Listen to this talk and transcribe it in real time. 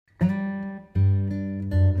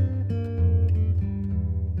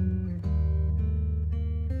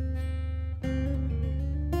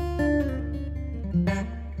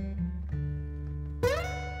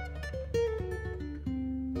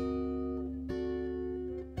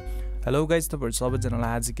Hello guys, तपाईहरु सबैजनालाई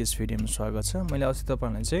आजको यस भिडियोमा स्वागत छ। मैले अस्ति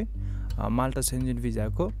तपाईहरुलाई चाहिँ माल्टा सेन्जेन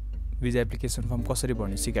भिजाको भिजा एप्लिकेसन फर्म कसरी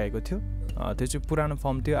भर्ने सिकाएको थियो। त्यो चाहिँ पुरानो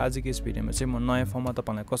फर्म थियो। आजको यस भिडियोमा चाहिँ म नयाँ फर्ममा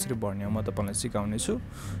तपाईलाई कसरी भर्ने हो म तपाईलाई सिकाउने छु।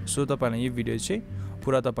 सो तपाईलाई यो भिडियो चाहिँ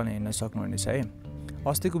पुरा तपाईले हेर्न सक्नुहुनेछ है।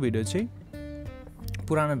 अस्तिको भिडियो चाहिँ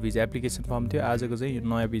पुरानो भिजा एप्लिकेसन फर्म थियो, आजको चाहिँ यो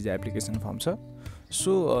नयाँ भिजा एप्लिकेसन फर्म छ।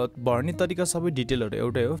 सो भर्ने तरिका सबै डिटेलहरु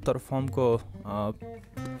एउटै हो, तर फर्मको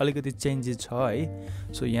अलिकति चेन्जेस छ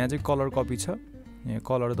है। सो यहाँ चाहिँ कलर कपी छ, यहाँ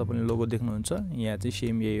कलर तपाईले लोगो देख्नुहुन्छ, यहाँ चाहिँ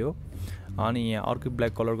सेम यही हो। अनि यहाँ अर्को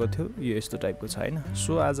ब्ल्याक कलरको थियो, यो यस्तो टाइपको छ हैन।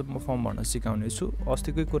 सो आज म फर्म भर्न सिकाउने छु।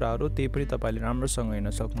 अस्तिकै कुराहरु त्यही पनि तपाईले राम्रोसँग हेर्न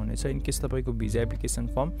सक्नुहुनेछ। इन केस तपाईको भिजा एप्लिकेसन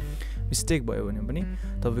फर्म मिस्टेक भयो भने पनि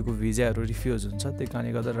तपाईको भिजाहरु रिफ्युज हुन्छ, त्यही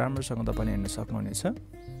कारणले गर्दा राम्रोसँग तपाईले हेर्न सक्नुहुनेछ।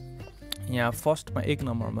 यहाँ फर्स्टमा 1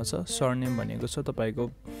 नम्बरमा छ सरनेम भनेको छ तपाईको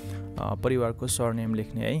परिवारको सरनेम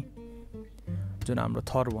लेख्ने है, जुन हाम्रो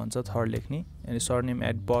थर भन्छ, थर लेख्ने। अनि सरनेम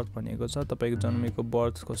एट बर्थ भनेको छ तपाईको जन्मेको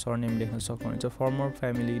बर्थको सरनेम लेख्न सक्नुहुन्छ। फर्मर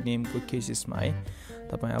फ्यामिली नेमको केसेसमा है,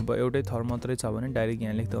 तपाई अब एउटै थर मात्रै छ भने डाइरेक्ट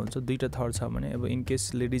यहाँ लेख्दा हुन्छ। दुईटा थर छ भने, अब इन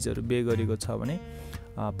केस लेडिजहरु बे गरेको छ भने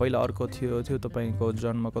पहिला अर्को थियो तपाईको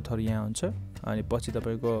जन्मको थर यहाँ हुन्छ, अनि पछि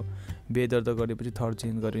तपाईको बे दर्ता गरेपछि थर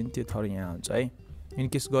चेन्ज गर्यो भने त्यो थर यहाँ हुन्छ है। इन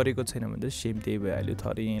केस गरेको छैन भने चाहिँ सेम त्यही भइहाल्यो,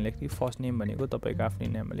 थर यहाँ लेख्ने। फर्स्ट नेम भनेको तपाईको आफ्नै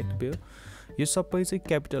नाममा लेख्नु भयो। यो सबै चाहिँ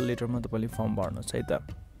क्यापिटल लेटरमा तपाईले फर्म भर्नुहोस् है त।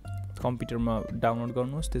 कम्प्युटरमा डाउनलोड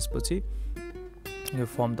गर्नुहोस्, त्यसपछि यो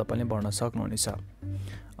फर्म तपाईले भर्न सक्नुहुनेछ।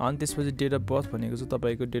 अनि त्यसपछि डेट अफ बर्थ भनेको चाहिँ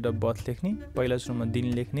तपाईको डेट अफ बर्थ लेख्ने, पहिला सुरुमा दिन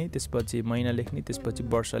लेख्ने, त्यसपछि महिना लेख्ने, त्यसपछि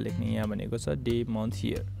वर्ष लेख्ने। यहाँ भनेको छ डे मन्थ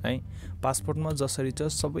इयर है। पासपोर्टमा जसरी छ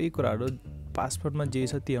सबै कुराहरु पासपोर्टमा जे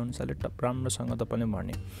छ त्यही अनुसारले राम्रोसँग तपाईले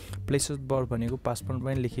भर्ने। प्लेस अफ बर्थ भनेको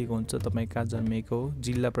पासपोर्टमा पनि लेखिएको हुन्छ, तपाई कहाँ जन्मेको हो,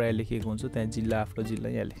 जिल्ला प्राय लेखिएको हुन्छ, त्यहाँ जिल्ला आफ्नो जिल्ला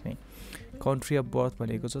यहाँ लेख्ने। कन्ट्री अफ बर्थ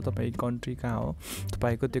भनेको छ तपाई कन्ट्री कहाँ हो,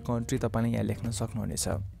 तपाईको त्यो कन्ट्री तपाईले यहाँ लेख्न सक्नुहुनेछ।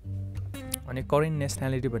 अनि करेन्ट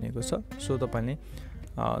नेसनालिटी भनेको छ, सो तपाईले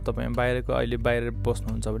तपाई बाहिरको अहिले बाहिर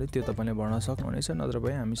बस्नुहुन्छ भने त्यो तपाईले भर्न सक्नुहुनेछ, नत्र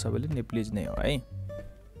भए हामी सबैले नेपालीज नै हो है।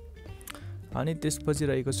 अनि त्यसपछि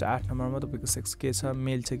रहेको छ 8 नम्बरमा तपाईको सेक्स के छ,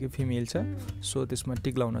 मेल छ कि फिमेल छ, सो त्यसमा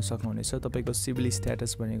टिक लाउन सक्नुहुनेछ। तपाईको सिभिल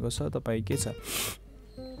स्ट्याटस भनेको छ तपाई के छ,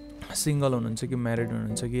 सिंगल हुनुहुन्छ कि म्यारिड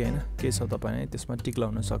हुनुहुन्छ कि हैन, के छ तपाईले त्यसमा टिक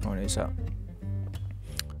लाउन सक्नुहुनेछ।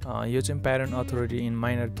 यो चाहिँ parent authority in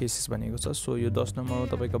minor cases भनेको छ। सो यो 10 नम्बरमा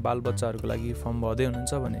तपाईको बालबच्चाहरुको लागि फर्म भर्दै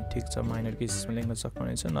हुनुहुन्छ भने ठीक छ, माइनर केसेसमा लेख्न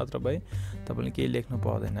सक्नुहुनेछ, नत्र भए तपाईले केही लेख्नु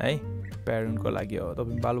पर्दैन है। प्यारेन्टको लागि हो,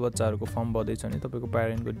 तपाई बालबच्चाहरुको फर्म भर्दै छ भने तपाईको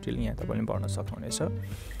प्यारेन्टको डिटेल यहाँ तपाईले भर्न सक्नुहुनेछ।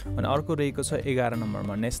 अनि अर्को रहेको छ 11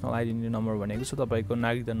 नम्बरमा नेशनल आइडेन्टिटी नम्बर भनेको छ तपाईको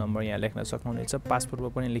नागरिकता नम्बर यहाँ लेख्न सक्नुहुनेछ। पासपोर्टमा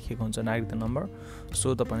पनि लेखिएको हुन्छ नागरिकता नम्बर,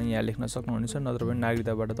 सो तपाईले यहाँ लेख्न सक्नुहुनेछ, नत्र भए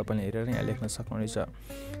नागरिकताबाट तपाईले हेरेर यहाँ लेख्न सक्नुहुनेछ।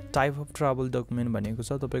 टाइप अफ ट्राभल डकुमेन्ट भनेको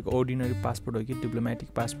छ तपाईको अर्डिनरी पासपोर्ट हो कि डिप्लोमेटिक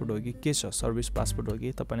पासपोर्ट हो कि के छ, सर्भिस पासपोर्ट हो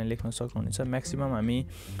कि तपाईले लेख्न सक्नुहुनेछ। म्याक्सिमम हामी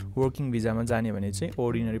वर्किङ भिजामा जाने भने चाहिँ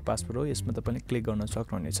अर्डिनरी पासपोर्ट हो, यसमा तपाईले क्लिक गर्न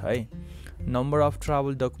सक्नुहुनेछ है। नम्बर अफ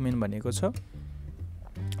ट्राभल डकुमेन्ट भनेको छ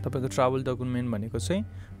तपाईको ट्राभल डकुमेन्ट भनेको चाहिँ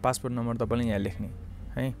पासपोर्ट नम्बर तपाईले यहाँ लेख्ने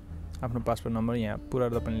है। आफ्नो पासपोर्ट नम्बर यहाँ पुरा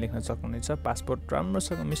तपाईले लेख्न सक्नुहुनेछ। पासपोर्ट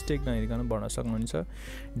राम्रोसँग मिस्टेक नहेरिकन भर्न सक्नुहुनेछ।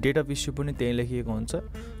 डेट अफ इस्यु पनि त्यही लेखिएको हुन्छ,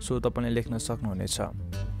 सो तपाईले लेख्न सक्नुहुनेछ।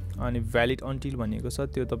 अनि भ्यालिड अन्टिल भनेको छ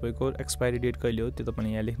त्यो तपाईको एक्सपायरी डेट कहिले हो त्यो तपाईले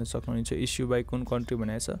यहाँ लेख्न सक्नुहुनेछ। इस्यु बाइ कुन कन्ट्री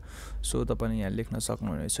भनेको छ, सो तपाईले यहाँ लेख्न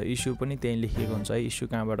सक्नुहुनेछ। इस्यु पनि त्यही लेखिएको हुन्छ है, इस्यु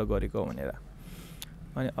कहाँबाट गरेको भनेर।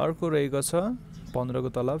 अनि अर्को रहेको छ 15 को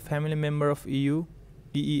तल, family member of EU,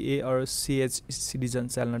 EEA or CH citizen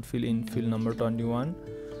shall not fill in field number 21,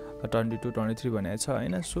 22, 23 भनेको छ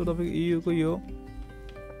हैन। सो तपाईको EU को यो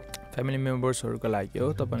फ्यामिली मेम्बर्सहरुको लागि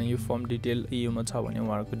हो। तपाईले यो फर्म डिटेल EU मा छ भने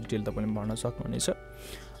उहाँहरुको डिटेल तपाईले भर्न सक्नुहुनेछ।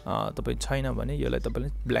 तपाई छैन भने यसलाई तपाईले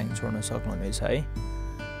ब्ल्याङ्क छोड्न सक्नुहुनेछ है।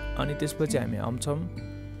 अनि त्यसपछि हामी आउँछौं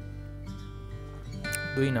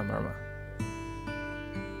 2 नम्बरमा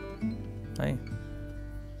है।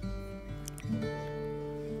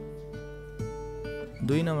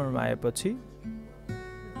 2 नम्बरमा आएपछि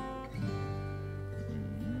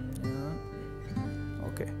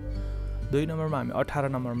ओके 2 नम्बरमा हामी 18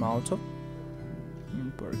 नम्बरमा आउँछौं।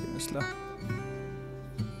 पर्खिनुस् ल।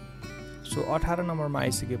 सो 18 नम्बरमा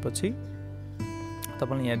आइसकेपछि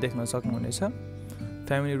तपाईले यहाँ देख्न सक्नुहुनेछ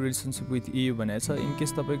फ्यामिली रिलेसनशिप विथ EU भनेको छ। इन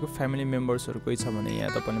केस तपाईको फ्यामिली मेम्बर्सहरु कोही छ भने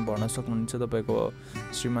यहाँ तपाईले भर्न सक्नुहुनेछ। तपाईको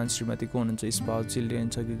श्रीमान श्रीमती को हुनुहुन्छ, स्पाउस, चिल्ड्रेन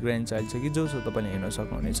छ कि ग्रान्ड चाइल्ड छ कि जो छ तपाईले हेर्न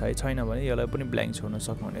सक्नुहुनेछ है। छैन भने यसलाई पनि ब्ल्याङ्क छोड्न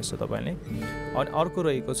सक्नुहुनेछ तपाईले। अनि अर्को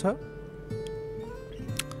रहेको छ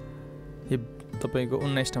यो तपाईको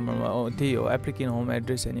 19 नम्बरमा त्यही हो, applicant home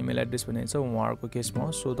address and email address भनेको छ उहाँहरुको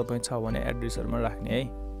केसमा। सो तपाई छ भने एड्रेसहरुमा राख्ने है।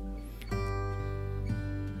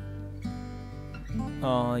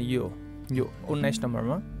 यो 19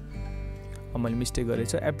 नम्बरमा मैले मिस्टेक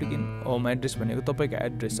गरेछु एप्लिकेन्ट होम एड्रेस भनेको तपाईको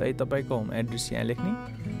एड्रेस है तपाईको होम एड्रेस यहाँ लेख्ने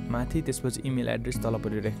माथि त्यसपछि इमेल एड्रेस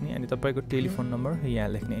तलपट्टि लेख्ने अनि तपाईको टेलिफोन नम्बर यहाँ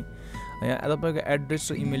लेख्ने यहाँ तपाईको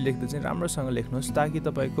एड्रेस र इमेल लेख्दा चाहिँ राम्रोसँग लेख्नुहोस् ताकि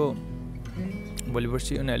तपाईको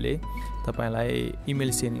भोलिपर्सि उनीहरूले तपाईलाई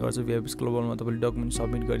इमेल सेन्ड गर्छ VFS ग्लोबलमा तपाईले डकुमेन्ट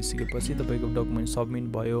सबमिट गरिसकेपछि तपाईको डकुमेन्ट सबमिट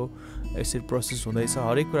भयो यसरी प्रोसेस हुँदैछ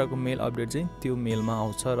हरेक कुराको मेल अपडेट चाहिँ त्यो मेलमा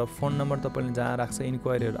आउँछ र फोन नम्बर तपाईले जहाँ राख्छ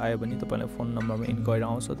इन्क्वायरीहरु आयो भने तपाईलाई फोन नम्बरमा इन्क्वायरी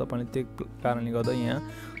आउँछ तपाईले त्यो कारणले गर्दा यहाँ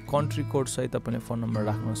कन्ट्री कोड सहित तपाईले फोन नम्बर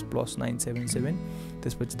राख्नुहोस् +977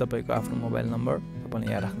 त्यसपछि तपाईको आफ्नो मोबाइल नम्बर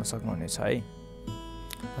तपाईले यहाँ राख्न सक्नुहुनेछ है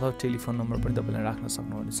अथवा टेलिफोन नम्बर पनि तपाईले राख्न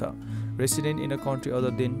सक्नुहुनेछ resident in the country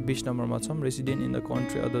other than 20 नम्बरमा छौं resident in the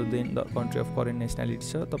country other than the country of current nationality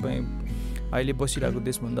छ तपाई अहिले बसिरहेको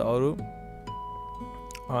देशभन्दा अरु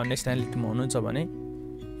नेशनलिटीमा हुनुहुन्छ भने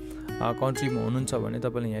कन्ट्रीमा हुनुहुन्छ भने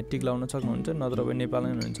तपाईले यहाँ टिक लाउन सक्नुहुन्छ नत्र भने नेपालमै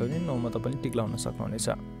हुनुहुन्छ भने नोमा तपाईले टिक लाउन सक्नुहुनेछ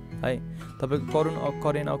है तपाईको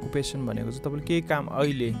करेन्ट अकुपेसन भनेको चाहिँ तपाईले के काम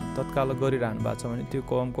अहिले तत्काल गरिरहनु भएको छ भने त्यो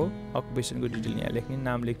कामको अकुपेसनको डिटेल यहाँ लेख्ने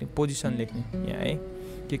नाम लेख्ने पोजिसन लेख्ने यहाँ है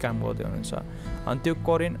के काम गर्दै हुनुहुन्छ अनि त्यो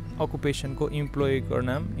करेन्ट अकुपेसनको इम्प्लोयरको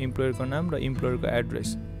नाम र इम्प्लोयरको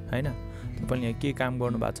एड्रेस हैन तपाईले यहाँ के काम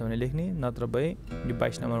गर्नु भएको छ भने लेख्ने नत्र भए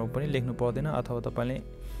 22 नम्बरमा पनि लेख्नु पर्दैन अथवा तपाईले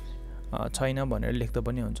छैन भनेर लेख्दा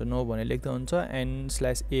पनि हुन्छ नो भनेर लेख्दा हुन्छ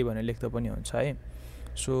n/a भनेर लेख्दा पनि हुन्छ है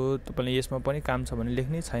सो तपाईले यसमा पनि काम छ भने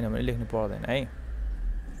लेख्ने छैन भने लेख्नु पर्दैन है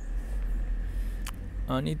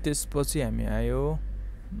अनि त्यसपछि हामी आयो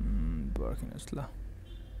पर्खिनुस् ल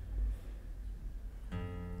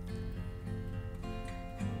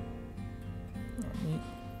अनि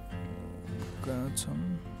कहाँ छौं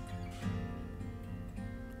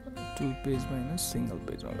 2 पेजमा हैन सिंगल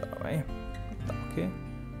पेजमा गरौँ है ओके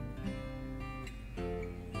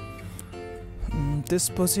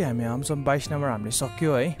त्यसपछि हामी आउँछौं 22 नम्बर हामीले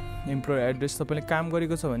सक्यो है इम्प्लोयर एड्रेस तपाईले काम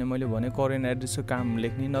गरेको छ भने मैले भने करेन्ट एड्रेसको काम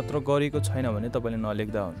लेख्ने नत्र गरेको छैन भने तपाईले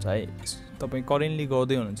नलेख्दा हुन्छ है तपाई करेन्टली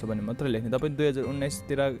गर्दै हुनुहुन्छ भने मात्र लेख्ने तपाई 2019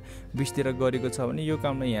 तिर 20 तिर गरेको छ भने यो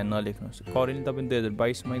कामलाई यहाँ नलेख्नुस् करेन्टली तपाई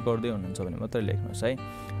 2022 मै गर्दै हुनुहुन्छ भने मात्र लेख्नुस् है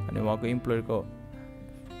अनि उहाँको इम्प्लोयरको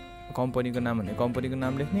कम्पनीको नाम भने कम्पनीको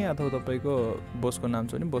नाम लेख्ने अथवा तपाईको बोसको नाम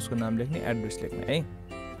छ भने बोसको नाम लेख्ने एड्रेस लेख्ने है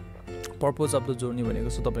पर्पज अफ द जर्नी भनेको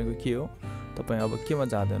चाहिँ तपाईको के हो तपाई अब केमा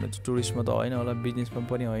जाँदै हुनुहुन्छ टुरिस्टमा त हैन होला बिजनेसमा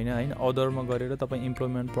पनि हैन अदरमा गरेर तपाई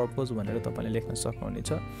इम्प्लोयमेन्ट पर्पज भनेर तपाईले लेख्न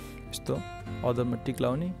सक्नुहुनेछ यस्तो अदरमा टिक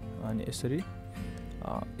लाउने अनि यसरी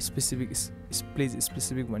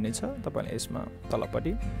स्पेसिफिक भन्ने छ तपाईले यसमा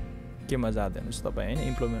तलपट्टि केमा जाँदै हुनुहुन्छ तपाई हैन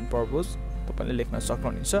इम्प्लोयमेन्ट पर्पज तपाईले लेख्न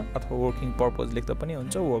सक्नुहुनेछ अथवा वर्किङ पर्पज लेख्दा पनि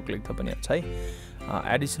हुन्छ वर्क लेख्दा पनि हुन्छ है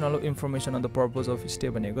additional information on the purpose of stay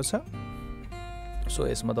भनेको छ सो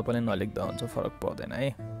यसमा तपाईले नलेख्दा हुन्छ फरक पर्दैन है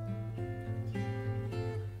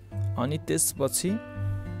अनि त्यसपछि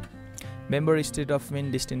member state of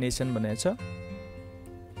main destination भनेको छ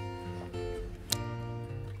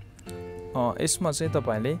यसमा चाहिँ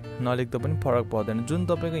तपाईले नलेख्दा पनि फरक पर्दैन जुन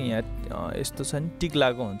तपाईको यहाँ यस्तो छ नि टिक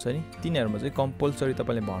लागो हुन्छ नि तिनीहरुमा चाहिँ कम्पल्सरी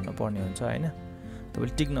तपाईले भर्न पर्ने हुन्छ हैन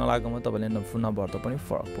तपाईले टिक नलागोमा तपाईले नभर्दा पनि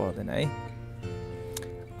फरक पर्दैन है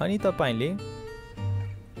अनि तपाईले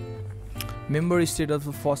member state of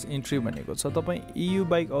first entry भनेको छ तपाई EU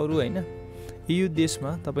बाइक अरु हैन EU देशमा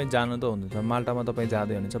तपाई जानु त हुन्छ माल्टामा तपाई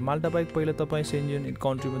जाँदै हुनुहुन्छ माल्टा बाइक पहिला तपाई सेन्जन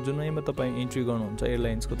कन्ट्रीमा जुनैमा तपाई इन्ट्री गर्नुहुन्छ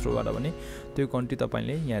एयरलाइन्सको थ्रुबाट भने त्यो कन्ट्री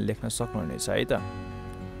तपाईले यहाँ लेख्न सक्नुहुनेछ है त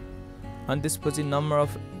अनि त्यसपछि नम्बर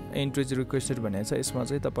अफ इन्ट्रीज रिक्वेस्टेड भनेको छ यसमा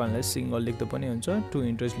चाहिँ तपाईलाई सिंगल लेख्दा पनि हुन्छ 2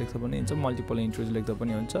 इन्ट्रीज लेख्दा पनि हुन्छ मल्टिपल इन्ट्रीज लेख्दा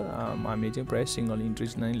पनि हुन्छ हामीले चाहिँ प्राय सिंगल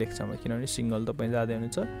इन्ट्रीज नै लेख्छौं किनभने सिंगल तपाई जाँदै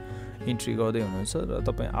हुनुहुन्छ इन्ट्री गर्दै हुनुहुन्छ र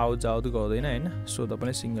तपाई आउट जाउट गर्दैन हैन सो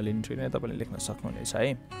तपाईले सिंगल इन्ट्री नै तपाईले लेख्न सक्नुहुनेछ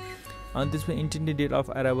है अनि त्यसपछि intended date of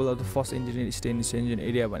arrival of the first Indian stay in सेन्जन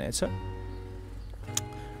area भनेको छ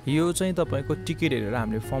यो चाहिँ तपाईको टिकट हेरेर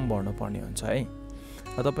हामीले फर्म भर्न पर्ने हुन्छ है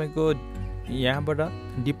तपाईको यहाँबाट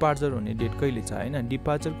डिपार्चर हुने डेट कहिले छ हैन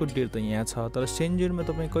डिपार्चरको डेट त यहाँ छ तर सेन्जनमा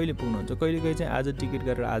तपाई कहिले पुग्नुहुन्छ कहिले चाहिँ आज टिकट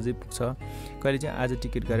गरेर आजै पुग्छ कहिले चाहिँ आज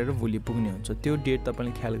टिकट गरेर भोलि पुग्ने हुन्छ त्यो डेट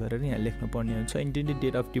तपाईले ख्याल गरेर यहाँ लेख्नु पर्ने हुन्छ intended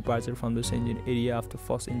date of departure from the सेन्जन area of the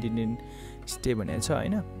first Indian stay भनेको छ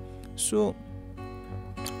हैन सो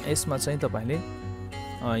यसमा चाहिँ तपाईले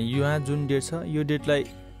यहाँ जुन डेट छ यो डेटलाई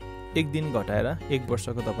एक दिन घटाएर 1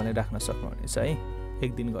 वर्षको तपाईले राख्न सक्नुहुनेछ है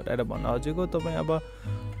एक दिन घटाएर भन्न खोजेको तपाई अब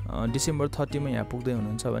डिसेम्बर 30 मा यहाँ पुग्दै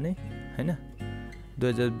हुनुहुन्छ भने हैन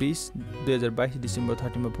 2022 डिसेम्बर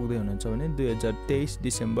 30 मा पुग्दै हुनुहुन्छ भने 2023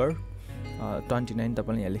 डिसेम्बर 29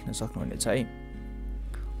 तपाईले यहाँ लेख्न सक्नुहुनेछ है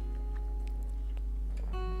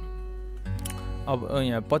अब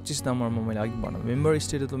यहाँ 25 नम्बरमा मैले अघि भन्नु मेम्बर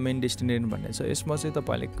स्टेट अथवा मेन डेस्टिनेसन भन्ने छ। यसमा चाहिँ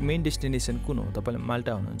तपाईँले मेन डेस्टिनेसन कुन हो, तपाईँले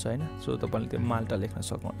माल्टा हुनुहुन्छ होइन, सो तपाईँले त्यो माल्टा लेख्न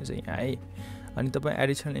सक्नुहुनेछ यहाँ है। अनि तपाईँ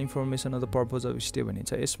additional information of the purpose of stay भन्ने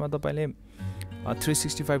छ। यसमा तपाईँले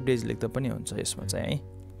 365 डेज लेख्दा पनि हुन्छ यसमा चाहिँ है,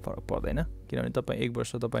 फरक पर्दैन, किनभने तपाईँ 1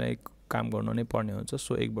 वर्ष तपाईँलाई काम गर्नु नै पर्ने हुन्छ,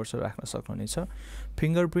 सो 1 वर्ष राख्न सक्नुहुनेछ।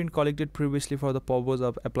 Fingerprint collected previously for the purpose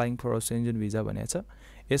of applying for सेन्जन visa भनेको छ।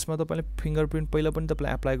 यसमा तपाईँले फिङ्गरप्रिन्ट पहिला पनि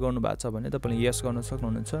तपाईँले एप्लाई गर्नुभएको छ भने तपाईँले यस गर्न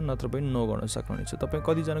सक्नुहुनेछ, नत्र पनि नो गर्न सक्नुहुनेछ। तपाईँ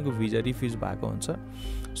कतिजनाको भिजा रिफ्युज भएको हुन्छ,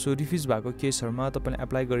 सो रिफ्युज भएको केसहरूमा तपाईँले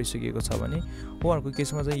एप्लाई गरिसकेको छ भने उहाँहरूको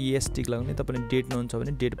केसमा चाहिँ यस टिक लगाउने, तपाईँले डेट नहुन्छ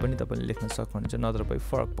भने डेट पनि तपाईँले लेख्न सक्नुहुनेछ, नत्र पनि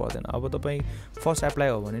फरक पर्दैन। अब तपाईँ फर्स्ट एप्लाई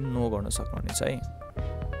हो भने नो गर्न सक्नुहुनेछ है।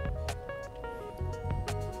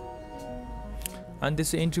 अनि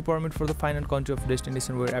त्यसै entry permit for the final country of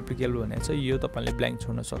destination where applicable भनेको छ, यो तपाईँले ब्ल्याङ्क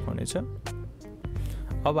छोड्न सक्नुहुनेछ।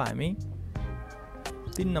 अब हामी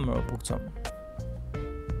 3 नम्बरमा पुग्छौँ।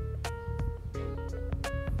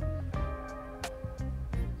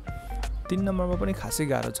 तीन नम्बरमा पनि खासै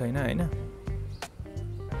गाह्रो छैन होइन।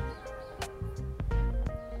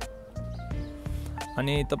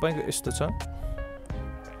 अनि तपाईँको यस्तो छ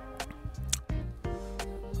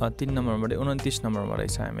 3 नम्बरबाट 29 नम्बरमा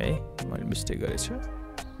रहेछ हामी है, मैले मिस्टेक गरेछु,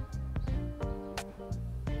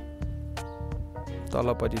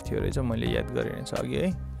 तलपट्टि थियो रहेछ, मैले याद गरेँ रहेछ अघि है।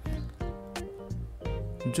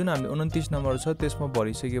 जुन हामी 29 नम्बर छ त्यसमा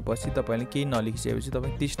भरिसकेपछि तपाईँले केही नलेखिसकेपछि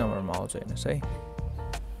तपाईँ 30 नम्बरमा आउँछ हेर्नुहोस् है।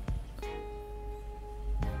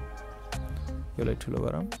 यसलाई ठुलो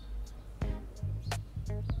गरौँ।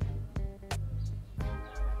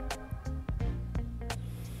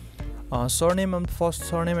 Surname and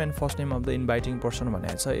first name of the inviting person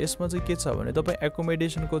भनेको छ। यसमा चाहिँ के छ भने तपाईँ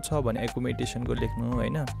एकोमोडेसनको छ भने एकोमोडेसनको लेख्नु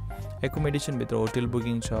होइन, एकोमोडेसनभित्र होटल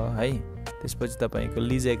बुकिङ छ है, त्यसपछि तपाईँको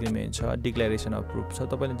लिज एग्रिमेन्ट छ, डिक्लेरेसन अफ प्रुफ छ,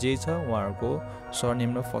 तपाईँले जे छ उहाँहरूको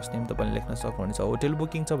सरनेम र फर्स्ट नेम तपाईँले लेख्न सक्नुहुनेछ। होटल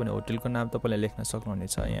बुकिङ छ भने होटलको नाम तपाईँले लेख्न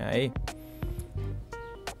सक्नुहुनेछ यहाँ है।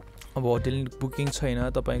 अब होटल बुकिङ छैन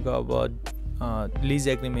तपाईँको, अब लिज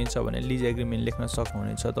एग्रिमेन्ट छ भने लिज एग्रिमेन्ट लेख्न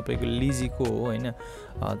सक्नुहुनेछ। तपाईँको लिजीको हो होइन,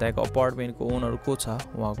 त्यहाँको अपार्टमेन्टको ओनर को छ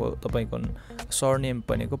उहाँको तपाईँको सरनेम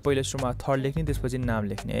भनेको पहिलो सुरुमा थर्ड लेख्ने, त्यसपछि नाम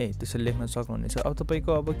लेख्ने है, त्यसरी लेख्न सक्नुहुनेछ। अब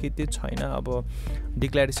तपाईँको अब के त्यो छैन, अब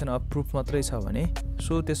डिक्लेरेसन अफ प्रुफ मात्रै छ भने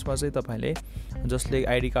सो त्यसमा चाहिँ तपाईँले जसले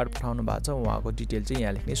आइडी कार्ड पठाउनु भएको छ उहाँको डिटेल चाहिँ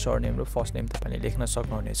यहाँ लेख्ने, सरनेम र फर्स्ट नेम तपाईँले लेख्न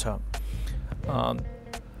सक्नुहुनेछ।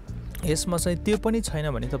 यसमा चाहिँ त्यो पनि छैन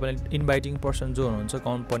भने तपाईँले इन्भाइटिङ पर्सन जो हुनुहुन्छ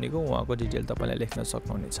कम्पनीको उहाँको डिटेल तपाईँले लेख्न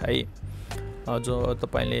सक्नुहुनेछ है, जो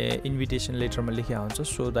तपाईँले इन्भिटेसन लेटरमा लेखिया हुन्छ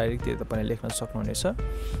सो डाइरेक्ट त्यो तपाईँले लेख्न सक्नुहुनेछ।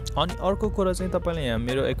 अनि अर्को कुरा चाहिँ तपाईँले यहाँ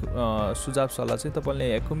मेरो एक सुझाव सल्लाह चाहिँ तपाईँले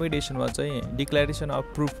एकोमोडेसनमा चाहिँ डिक्लेरेसन अफ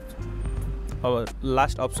प्रुफ अब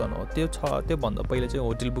लास्ट अप्सन हो, त्यो छ, त्योभन्दा पहिला चाहिँ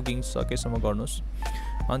होटल बुकिङ सकेसम्म गर्नुहोस्,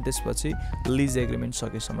 अनि त्यसपछि लिज एग्रिमेन्ट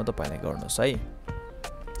सकेसम्म तपाईँले गर्नुहोस् है।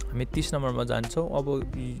 हामी 30 नम्बरमा जान्छौँ। अब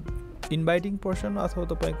इन्भाइटिङ पर्सन अथवा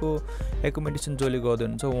तपाईँको एकोमोडेसन जसले गर्दै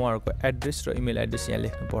हुनुहुन्छ उहाँहरूको एड्रेस र इमेल एड्रेस यहाँ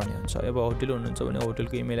लेख्नुपर्ने हुन्छ। अब होटल हुनुहुन्छ भने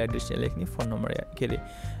होटलको इमेल एड्रेस यहाँ लेख्ने, फोन नम्बर के अरे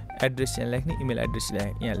एड्रेस यहाँ लेख्ने, इमेल एड्रेस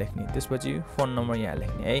यहाँ लेख्ने, त्यसपछि फोन नम्बर यहाँ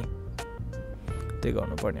लेख्ने है, त्यो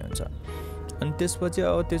गर्नुपर्ने हुन्छ। अनि त्यसपछि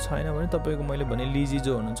अब त्यो छैन भने तपाईँको मैले भने लिजी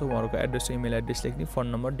जो हुनुहुन्छ उहाँहरूको एड्रेस र इमेल एड्रेस लेख्ने, phone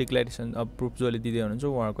number, declaration of proof जसले दिँदै हुनुहुन्छ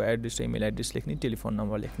उहाँहरूको एड्रेस र इमेल एड्रेस लेख्ने, टेलिफोन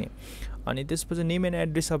नम्बर लेख्ने। अनि त्यसपछि name and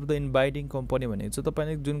address of the inviting company भनेको चाहिँ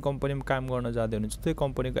तपाईँले जुन कम्पनीमा काम गर्न जाँदै हुनुहुन्छ त्यो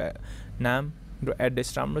कम्पनीको नाम र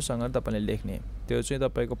एड्रेस राम्रोसँग तपाईँले लेख्ने, त्यो चाहिँ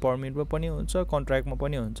तपाईँको पर्मिटमा पनि हुन्छ, कन्ट्र्याक्टमा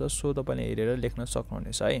पनि हुन्छ, सो तपाईँले हेरेर लेख्न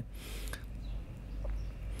सक्नुहुनेछ है।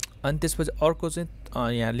 अनि त्यसपछि अर्को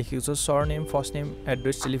चाहिँ यहाँ लेखेको छ surname, first name,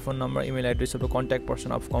 address, telephone number, email address of the contact person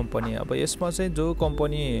of company. अब यसमा चाहिँ जो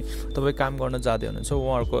कम्पनी तपाईँ काम गर्न जाँदै हुनुहुन्छ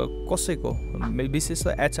उहाँहरूको कसैको विशेष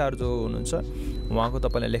त एचआर जो हुनुहुन्छ उहाँको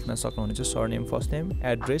तपाईँले लेख्न सक्नुहुनेछ, surname, first name,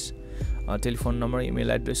 address, telephone number, email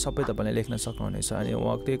address सबै तपाईँले लेख्न सक्नुहुनेछ। अनि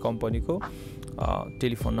उहाँको त्यही कम्पनीको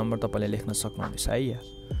टेलिफोन नम्बर तपाईँले लेख्न सक्नुहुनेछ है यहाँ।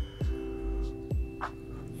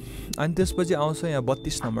 अनि त्यसपछि आउँछ यहाँ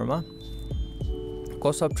 32 नम्बरमा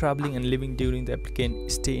cost of travelling and living during the applicant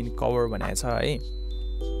stay in cover भनेको छ है।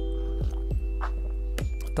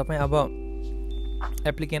 तपाईँ अब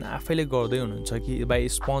एप्लिकेन्ट आफैले गर्दै हुनुहुन्छ कि बाई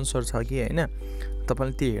स्पोन्सर छ कि होइन,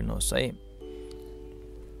 तपाईँले त्यो हेर्नुहोस् है।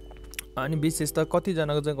 अनि विशेष त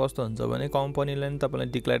कतिजनाको चाहिँ कस्तो हुन्छ भने कम्पनीले नि तपाईँलाई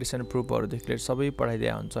डिक्लेरेसन प्रुफहरू डिक्लेयर सबै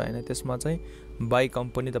पठाइदिएको हुन्छ होइन, त्यसमा चाहिँ बाई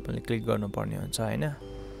कम्पनी तपाईँले क्लिक गर्नुपर्ने हुन्छ होइन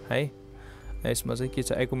है। यसमा चाहिँ के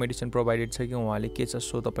छ एकोमोडेसन प्रोभाइडेड छ कि उहाँले के छ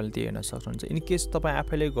सो तपाईले त्यो हेर्न सक्नुहुन्छ इन केस तपाई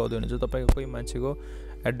आफैले गर्दै हुनुहुन्छ तपाईको कोही मान्छेको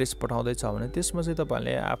एड्रेस पठाउँदैछ भने त्यसमा चाहिँ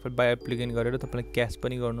तपाईले आफै बाइ एप्लिकेन्ट गरेर तपाईले क्याश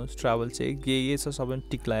पनि गर्नुहोस् ट्राभल चाहिँ के छ सबै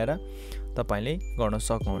टिक लाएर तपाईले गर्न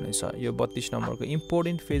सक्नुहुनेछ यो 32 नम्बरको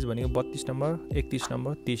इम्पोर्टेन्ट पेज भनेको 32 नम्बर 31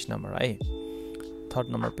 नम्बर 30 नम्बर है थर्ड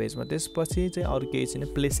नम्बर पेजमा त्यसपछि चाहिँ अरु केही छैन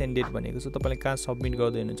प्लेस एन्ड डेट भनेको छ तपाईले कहाँ सबमिट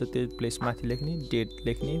गर्दै हुनुहुन्छ त्यो प्लेस माथि लेख्ने डेट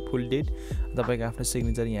लेख्ने फुल डेट तपाईको आफ्नो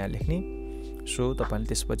सिग्नेचर यहाँ लेख्ने सो तपाईले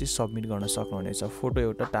त्यसपछि सबमिट गर्न सक्नुहुनेछ फोटो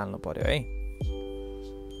एउटा टाल्नु पर्यो है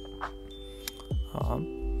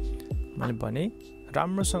मैले भने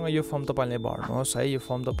राम्रोसँग यो फर्म तपाईले भर्नुहोस् है यो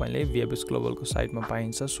फर्म तपाईले VFS ग्लोबलको साइटमा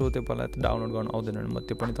पाइन्छ सो त्यो पहिला डाउनलोड गर्न आउँदैन भने म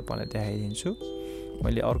त्यो पनि तपाईलाई देखाइदिन्छु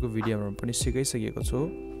मैले अर्को भिडियोमा पनि सिकाइसकेको छु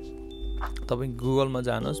तपाई गुगलमा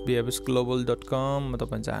जानुहोस् vfsglobal.com मा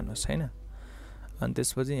तपाई जानुहोस् हैन अनि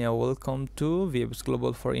त्यसपछि यहाँ welcome to VFS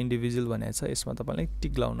global for individual भनेको छ यसमा तपाईले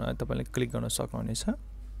टिक लाउन तपाईले क्लिक गर्न सक्नुहुनेछ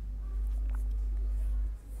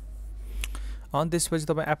अनि त्यसपछि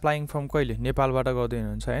तपाई एप्लाइङ फर्म कहिले नेपालबाट गर्दै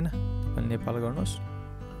हुनुहुन्छ हैन अनि नेपाल गर्नुहोस्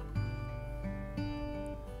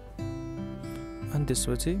अनि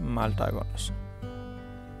त्यसपछि माल्टा गर्नुहोस्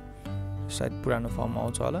सायद पुरानो फर्म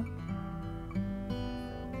आउँछ होला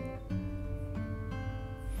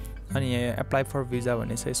अनि यहाँ एप्लाई फर भिजा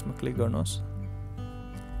भन्ने छ यसमा क्लिक गर्नुहोस्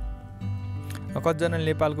कतिजना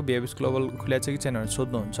नेपालको VFS ग्लोबल खुलेको छ कि छैन भनेर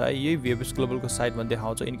सोध्नुहुन्छ है यही VFS ग्लोबलको साइटमा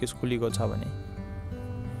देखाउँछ इन केस खुलेको छ भने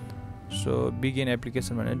सो बिगिन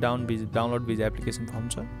एप्लिकेसन भने डाउनलोड भिजा एप्लिकेसन फर्म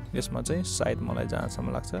छ यसमा चाहिँ सायद मलाई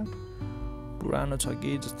जहाँसम्म लाग्छ पुरानो छ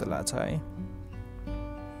कि जस्तो लाग्छ है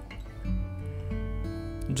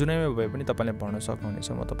जुनैमा भए पनि तपाईले भर्न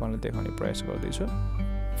सक्नुहुनेछ म तपाईलाई देखाउने प्रयास गर्दैछु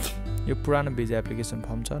यो पुरानो भिजा एप्लिकेसन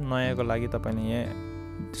फर्म छ नयाँको लागि तपाईले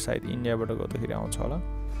यहाँ सायद इन्डियाबाट गर्दाखेरि आउँछ होला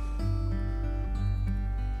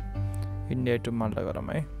इन्डिया टु माल्टा गरौँ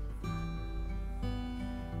है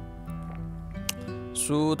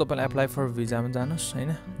सो तपाईले एप्लाई फर भिजामा जानुहोस्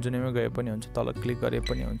हैन जुनैमा गए पनि हुन्छ तल क्लिक गरे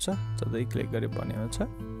पनि हुन्छ जतै क्लिक गरे पनि हुन्छ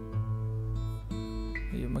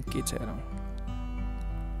योमा के छ हेरौँ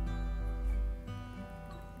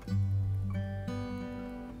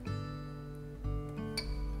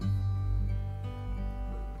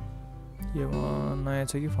योमा नयाँ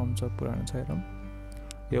छ कि फर्म छ पुरानो छ हेरौँ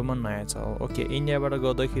योमा नयाँ छ ओके इन्डियाबाट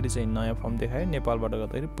गर्दाखेरि चाहिँ नयाँ फर्म देखायो नेपालबाट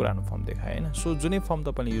गर्दाखेरि पुरानो फर्म देखायो हैन सो जुनै फर्म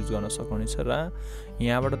तपाईले युज गर्न सक्नुहुनेछ र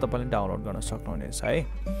यहाँबाट तपाईले डाउनलोड गर्न सक्नुहुनेछ है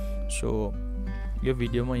सो यो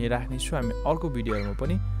भिडियोमा यहाँ राख्ने छु हामी अर्को भिडियोहरुमा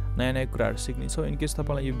पनि नयाँ नयाँ कुराहरु सिक्ने छौं इन केस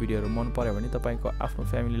तपाईलाई यो भिडियोहरु मन पर्यो भने तपाईको आफ्नो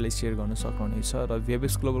फ्यामिलीलाई शेयर गर्न सक्नुहुनेछ र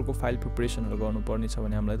VFS ग्लोबलको फाइल प्रिपरेसनहरु गर्नुपर्ने छ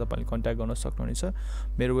भने हामीलाई तपाईले कन्ट्याक्ट गर्न सक्नुहुनेछ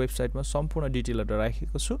मेरो वेबसाइटमा सम्पूर्ण डिटेलहरु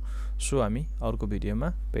राखेको छु सो हामी अर्को भिडियोमा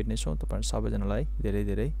भेट्ने छौं तपाईहरु सबैजनालाई धेरै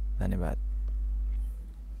धेरै धन्यवाद